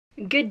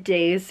Good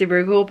day,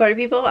 super cool party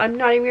people. I'm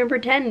not even gonna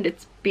pretend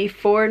it's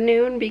before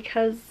noon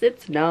because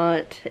it's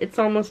not. It's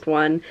almost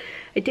 1.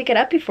 I did get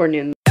up before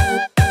noon.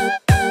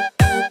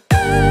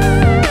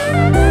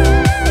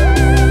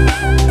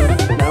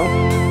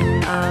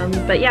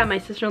 But yeah, my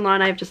sister-in-law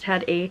and I have just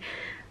had a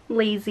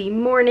lazy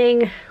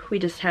morning. We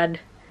just had,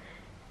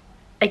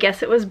 I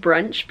guess it was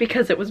brunch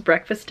because it was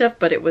breakfast stuff,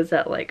 but it was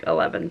at like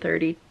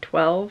 11:30,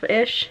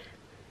 12-ish.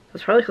 It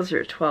was probably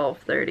closer to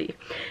 12:30.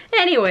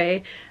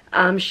 Anyway,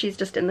 she's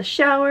just in the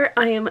shower.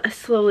 I am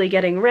slowly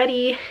getting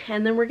ready,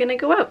 and then we're gonna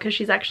go out because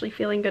she's actually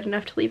feeling good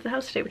enough to leave the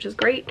house today, which is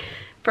great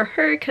for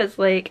her because,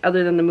 like,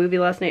 other than the movie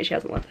last night, she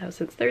hasn't left the house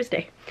since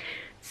Thursday.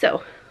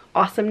 So,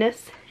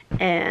 awesomeness,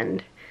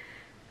 and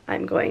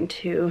I'm going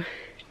to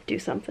do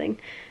something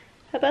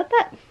about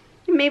that.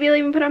 Maybe I'll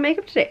even put on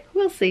makeup today.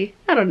 We'll see.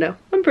 I don't know.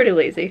 I'm pretty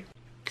lazy.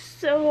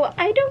 So,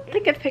 I don't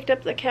think I've picked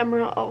up the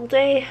camera all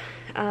day.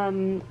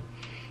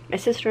 My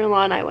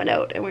sister-in-law and I went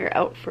out, and we were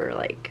out for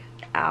like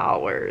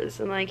hours,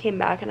 and then I came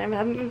back and I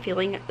haven't been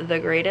feeling the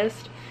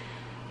greatest.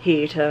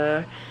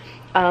 Heater.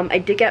 I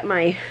did get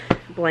my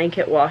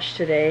blanket washed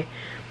today.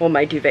 Well,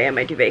 my duvet and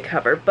my duvet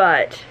cover,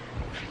 but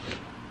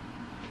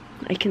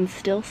I can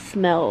still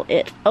smell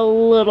it a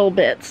little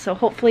bit, so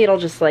hopefully it'll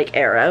just like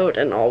air out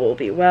and all will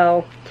be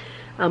well.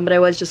 But I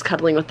was just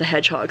cuddling with the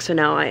hedgehog, so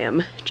now I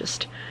am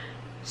just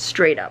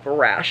straight up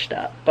rashed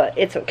up, but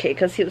it's okay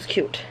because he was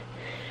cute.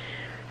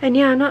 And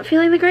yeah, I'm not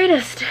feeling the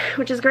greatest,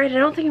 which is great. I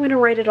don't think I'm gonna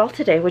write it all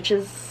today, which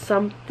is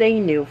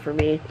something new for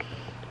me.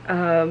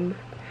 But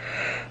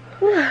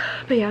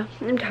yeah,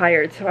 I'm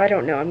tired, so I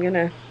don't know. I'm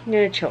gonna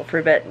chill for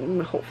a bit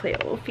and hopefully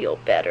I will feel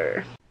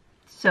better.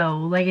 So,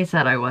 like I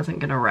said, I wasn't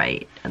gonna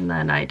write, and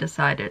then I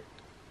decided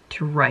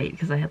to write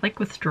because I had like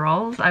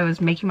withdrawals. I was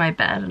making my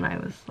bed and I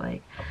was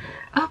like,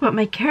 oh, but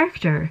my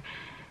character.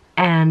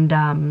 And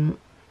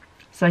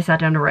so I sat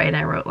down to write, and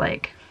I wrote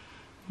like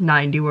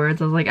 90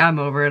 words. I was like, I'm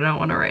over it, I don't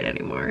want to write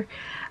anymore.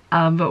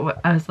 But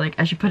I was like,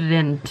 I should put it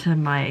into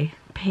my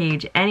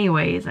page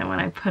anyways, and when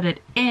I put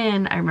it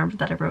in, I remembered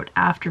that I wrote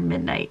after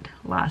midnight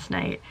last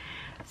night.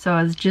 So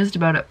I was just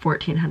about at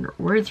 1,400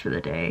 words for the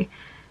day.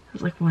 I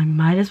was like, well, I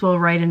might as well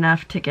write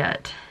enough to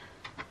get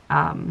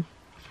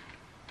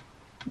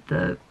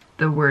the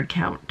word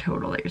count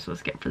total that you're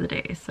supposed to get for the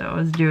day. So I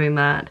was doing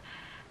that,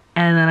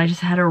 and then I just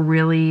had a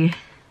really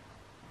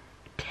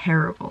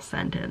terrible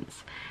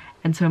sentence.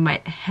 And so in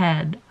my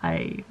head,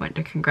 I went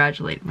to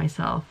congratulate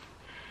myself,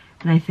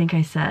 and I think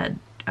I said,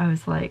 I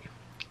was like,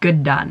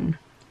 good done,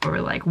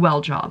 or like,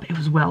 well job. It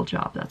was well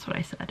job, that's what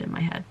I said in my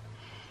head.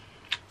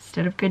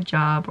 Instead of good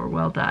job or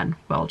well done,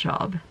 well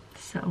job.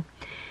 So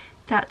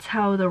that's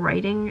how the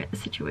writing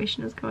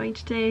situation is going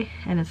today,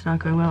 and it's not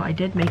going well. I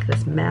did make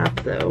this map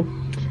though.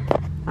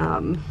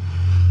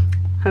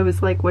 I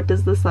was like, what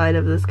does the side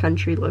of this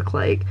country look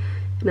like?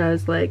 And I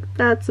was like,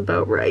 that's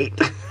about right.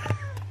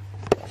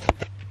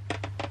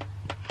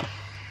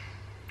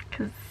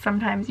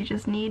 Sometimes you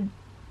just need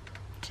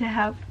to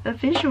have a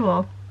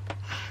visual.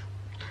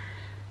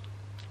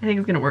 I think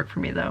it's gonna work for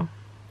me though.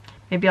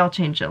 Maybe I'll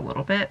change it a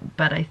little bit,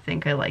 but I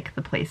think I like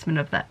the placement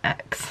of that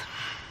X,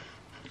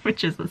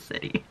 which is the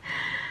city.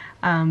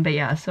 But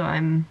yeah, so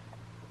I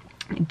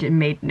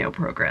made no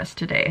progress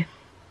today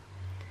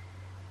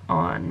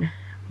on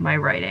my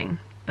writing,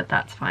 but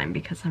that's fine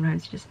because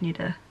sometimes you just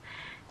need a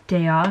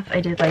day off.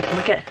 I did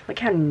like, look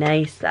how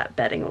nice that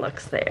bedding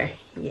looks there.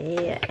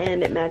 Yeah,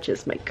 and it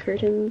matches my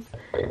curtains,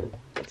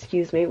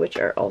 excuse me, which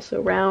are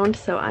also round.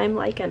 So I am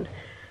liking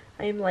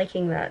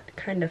that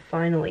kind of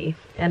finally,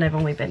 and I've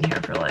only been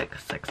here for like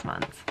 6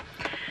 months.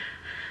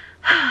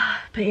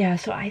 But yeah,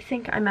 so I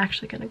think I'm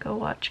actually gonna go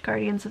watch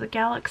Guardians of the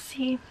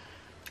Galaxy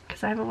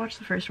because I haven't watched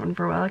the first one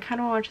for a while. I kind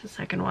of want to watch the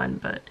second one,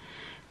 but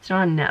it's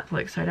not on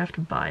Netflix, so I'd have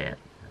to buy it.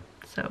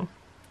 So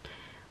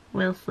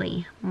we'll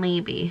see,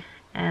 maybe.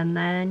 And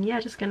then, yeah,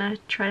 just gonna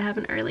try to have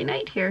an early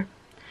night here.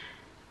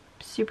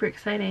 Super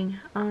exciting.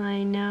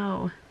 I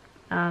know.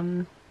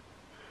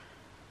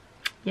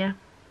 Yeah,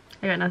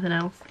 I got nothing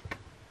else.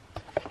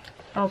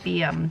 I'll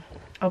be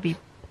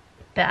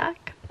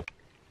back.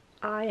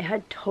 I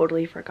had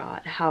totally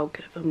forgot how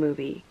good of a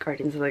movie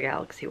Guardians of the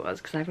Galaxy was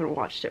because I haven't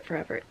watched it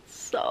forever. It's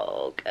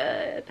so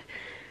good.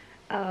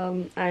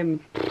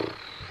 I'm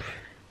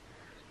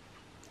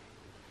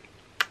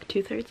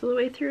 2/3 of the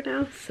way through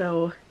now,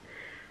 so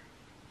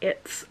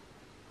it's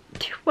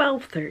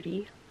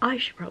 12:30. I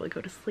should probably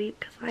go to sleep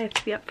because I have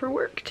to be up for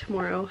work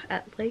tomorrow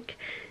at like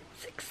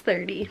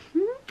 6:30.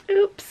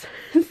 Oops.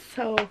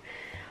 So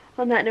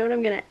on that note,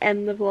 I'm gonna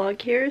end the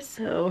vlog here.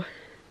 So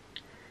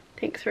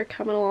thanks for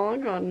coming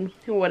along on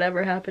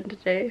whatever happened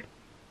today.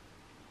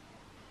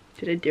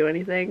 Did I do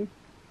anything?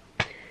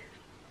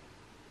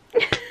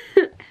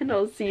 And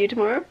I'll see you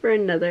tomorrow for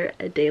another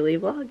daily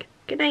vlog.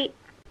 Good night.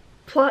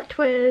 Plot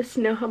twist,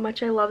 know how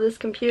much I love this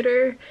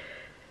computer.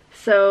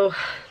 So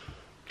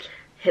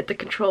hit the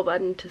control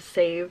button to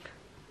save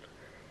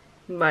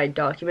my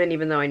document,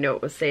 even though I know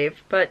it was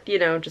saved, but you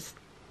know, just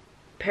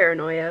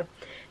paranoia.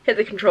 Hit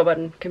the control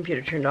button,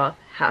 computer turned off,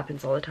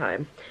 happens all the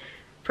time.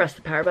 Press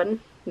the power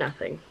button,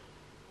 nothing.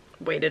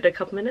 Waited a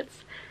couple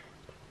minutes,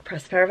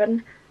 press power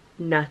button,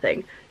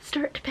 nothing.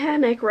 Start to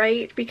panic,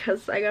 right?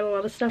 Because I got a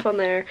lot of stuff on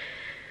there.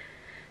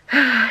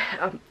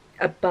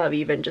 Above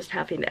even just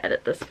having to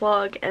edit this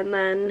vlog, and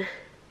then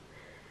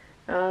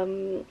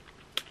I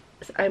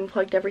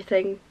unplugged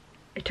everything,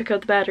 I took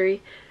out the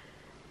battery,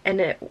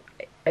 and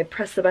I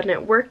pressed the button,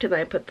 it worked, and then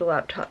I put the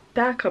laptop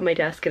back on my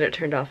desk and it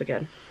turned off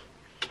again.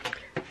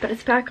 But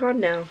it's back on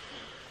now.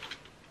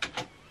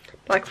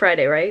 Black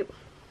Friday, right?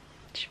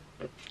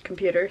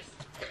 Computers.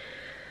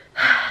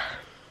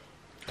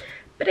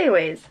 But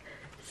anyways,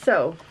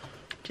 so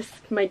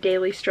just my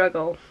daily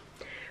struggle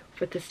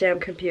with this damn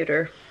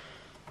computer.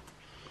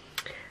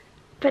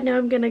 But now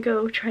I'm gonna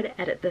go try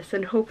to edit this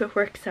and hope it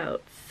works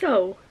out.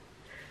 So,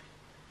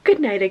 good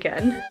night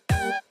again.